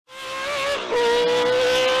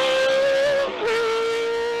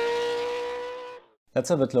Let's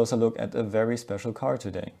have a closer look at a very special car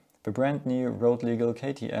today, the brand new road-legal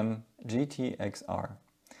KTM GT-XR.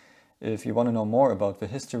 If you want to know more about the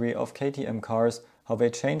history of KTM cars, how they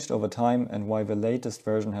changed over time and why the latest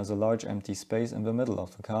version has a large empty space in the middle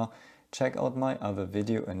of the car, check out my other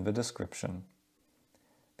video in the description.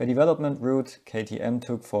 The development route KTM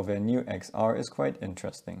took for their new XR is quite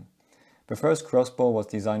interesting. The first crossbow was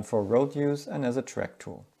designed for road use and as a track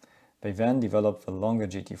tool. They then developed the longer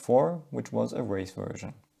GT4, which was a race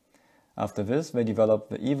version. After this, they developed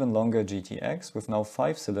the even longer GTX with now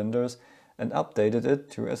 5 cylinders and updated it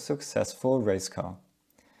to a successful race car.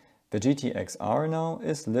 The GT-XR now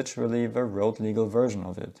is literally the road legal version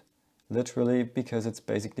of it. Literally because it's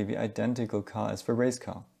basically the identical car as the race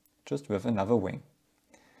car, just with another wing.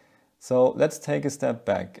 So let's take a step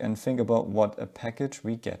back and think about what a package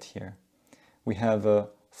we get here. We have a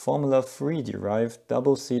Formula 3 derived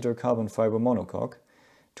double-seater carbon fiber monocoque,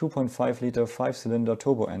 2.5 liter 5-cylinder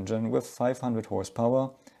turbo engine with 500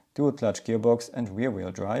 horsepower, dual clutch gearbox and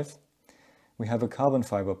rear-wheel drive. We have a carbon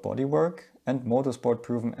fiber bodywork and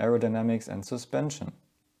motorsport-proven aerodynamics and suspension.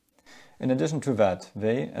 In addition to that,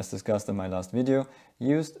 they, as discussed in my last video,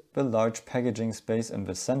 used the large packaging space in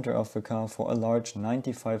the center of the car for a large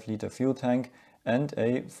 95-liter fuel tank and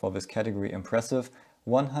a, for this category impressive,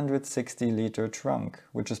 160-liter trunk,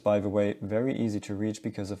 which is, by the way, very easy to reach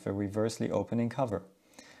because of the reversely opening cover.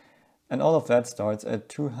 And all of that starts at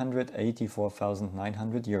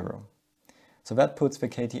 €284,900. So that puts the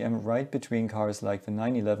KTM right between cars like the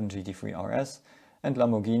 911 GT3 RS and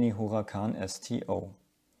Lamborghini Huracan STO.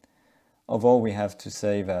 Although we have to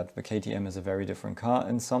say that the KTM is a very different car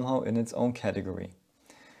and somehow in its own category.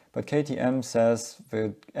 But KTM says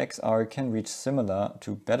the XR can reach similar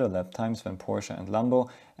to better lap times than Porsche and Lambo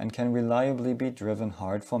and can reliably be driven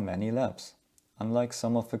hard for many laps, unlike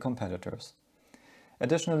some of the competitors.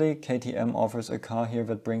 Additionally, KTM offers a car here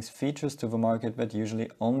that brings features to the market that usually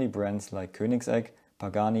only brands like Koenigsegg,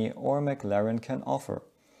 Pagani or McLaren can offer.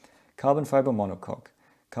 Carbon fiber monocoque,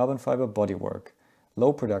 carbon fiber bodywork,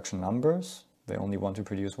 low production numbers, they only want to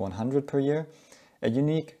produce 100 per year, a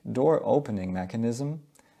unique door opening mechanism,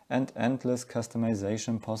 and endless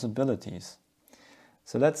customization possibilities.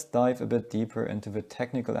 So let's dive a bit deeper into the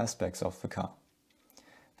technical aspects of the car.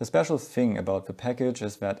 The special thing about the package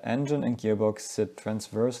is that engine and gearbox sit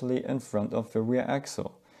transversely in front of the rear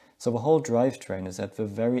axle, so the whole drivetrain is at the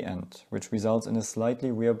very end, which results in a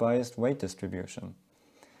slightly rear-biased weight distribution.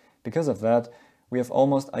 Because of that, we have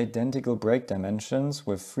almost identical brake dimensions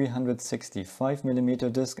with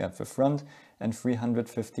 365mm disc at the front and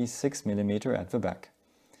 356mm at the back.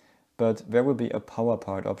 But there will be a power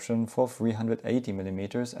part option for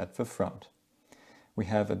 380mm at the front. We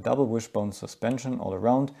have a double wishbone suspension all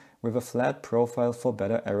around with a flat profile for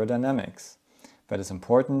better aerodynamics. That is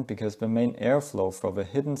important because the main airflow for the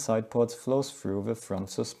hidden side ports flows through the front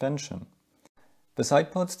suspension. The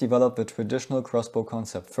side ports develop the traditional crossbow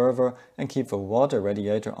concept further and keep the water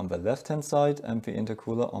radiator on the left-hand side and the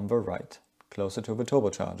intercooler on the right, closer to the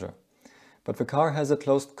turbocharger. But the car has a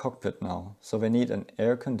closed cockpit now, so they need an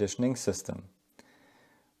air conditioning system.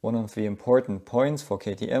 One of the important points for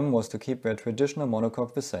KTM was to keep their traditional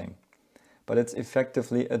monocoque the same. But it's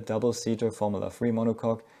effectively a double-seater Formula 3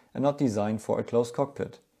 monocoque and not designed for a closed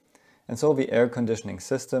cockpit. And so the air conditioning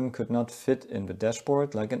system could not fit in the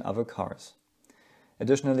dashboard like in other cars.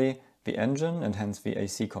 Additionally, the engine, and hence the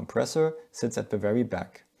AC compressor, sits at the very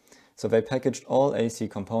back. So they packaged all AC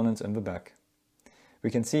components in the back. We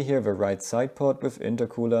can see here the right side port with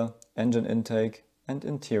intercooler, engine intake and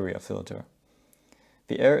interior filter.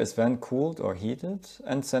 The air is then cooled or heated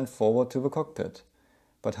and sent forward to the cockpit.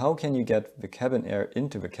 But how can you get the cabin air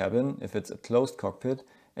into the cabin if it's a closed cockpit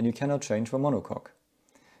and you cannot change the monocoque?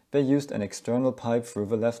 They used an external pipe through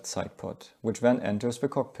the left side port, which then enters the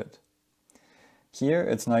cockpit. Here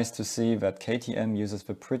it's nice to see that KTM uses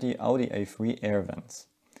the pretty Audi A3 air vents.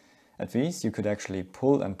 At these you could actually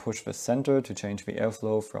pull and push the center to change the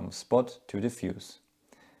airflow from spot to diffuse.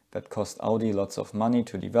 That cost Audi lots of money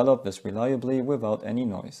to develop this reliably without any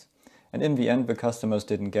noise. And in the end the customers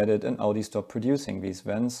didn't get it and Audi stopped producing these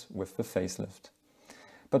vents with the facelift.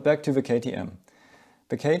 But back to the KTM.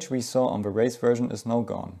 The cage we saw on the race version is now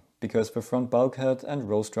gone, because the front bulkhead and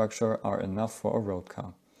row structure are enough for a road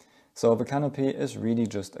car. So the canopy is really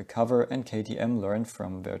just a cover and KTM learned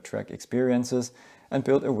from their track experiences and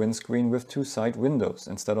built a windscreen with 2 side windows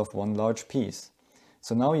instead of one large piece.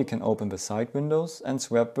 So now you can open the side windows and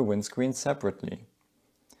swap the windscreen separately.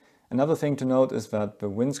 Another thing to note is that the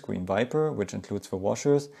windscreen wiper, which includes the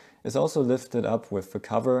washers, is also lifted up with the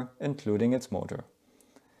cover, including its motor.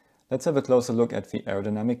 Let's have a closer look at the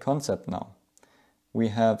aerodynamic concept now. We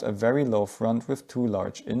have a very low front with two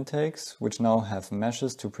large intakes, which now have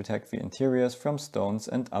meshes to protect the interiors from stones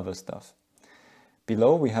and other stuff.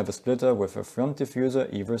 Below we have a splitter with a front diffuser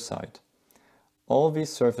either side. All these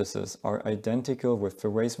surfaces are identical with the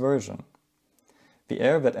race version. The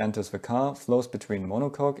air that enters the car flows between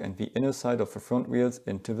monocoque and the inner side of the front wheels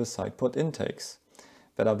into the side pod intakes,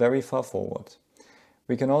 that are very far forward.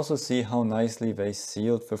 We can also see how nicely they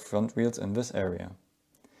sealed the front wheels in this area.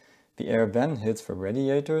 The air then hits the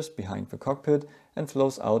radiators behind the cockpit and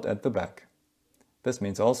flows out at the back. This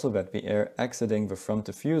means also that the air exiting the front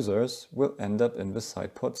diffusers will end up in the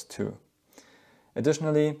side pods too.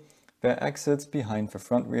 Additionally, there are exits behind the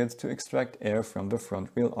front wheels to extract air from the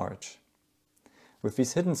front wheel arch. With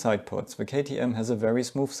these hidden side pods, the KTM has a very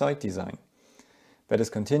smooth side design. That is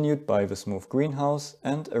continued by the smooth greenhouse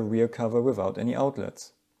and a rear cover without any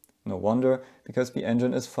outlets. No wonder, because the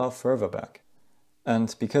engine is far further back.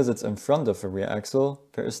 And because it's in front of the rear axle,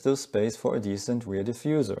 there is still space for a decent rear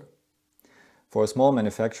diffuser. For a small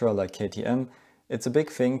manufacturer like KTM, it's a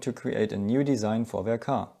big thing to create a new design for their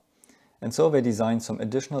car. And so they designed some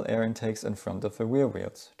additional air intakes in front of the rear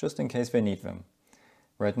wheels, just in case they need them.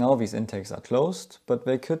 Right now these intakes are closed, but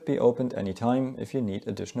they could be opened anytime if you need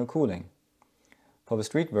additional cooling. For the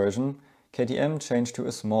street version, KTM changed to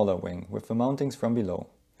a smaller wing with the mountings from below.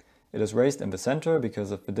 It is raised in the center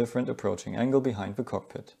because of the different approaching angle behind the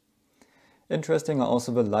cockpit. Interesting are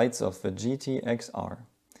also the lights of the GT-XR.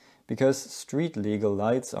 Because street legal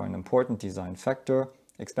lights are an important design factor,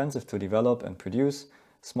 expensive to develop and produce,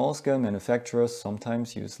 small-scale manufacturers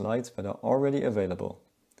sometimes use lights that are already available.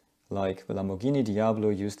 Like the Lamborghini Diablo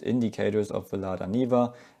used indicators of the Lada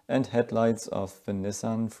Niva and headlights of the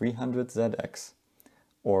Nissan 300ZX.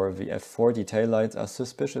 Or the F40 taillights are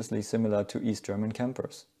suspiciously similar to East German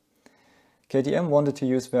campers. KTM wanted to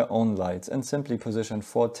use their own lights and simply positioned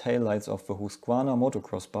 4 taillights of the Husqvarna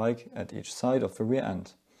motocross bike at each side of the rear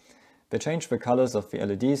end. They changed the colors of the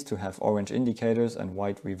LEDs to have orange indicators and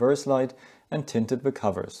white reverse light and tinted the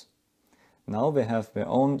covers. Now they have their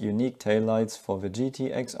own unique taillights for the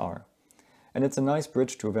GT-XR, and it's a nice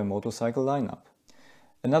bridge to their motorcycle lineup.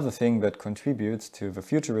 Another thing that contributes to the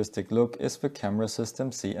futuristic look is the camera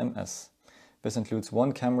system CMS. This includes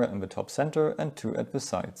 1 camera in the top center and 2 at the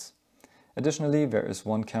sides. Additionally, there is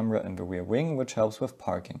 1 camera in the rear wing, which helps with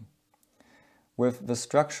parking. With the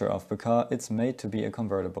structure of the car, it's made to be a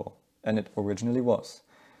convertible, and it originally was.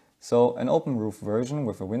 So an open roof version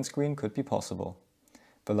with a windscreen could be possible.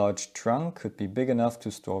 The large trunk could be big enough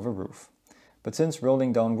to store the roof. But since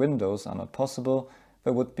rolling down windows are not possible,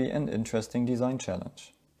 there would be an interesting design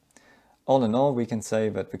challenge. All in all, we can say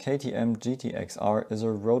that the KTM GT-XR is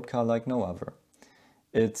a road car like no other.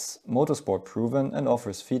 It's motorsport proven and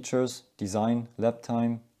offers features, design, lap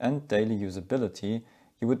time and daily usability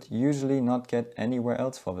you would usually not get anywhere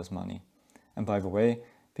else for this money. And by the way,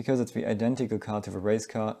 because it's the identical car to the race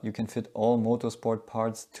car, you can fit all motorsport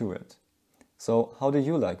parts to it. So how do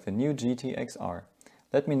you like the new GT-XR?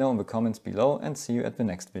 Let me know in the comments below and see you at the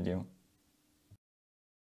next video.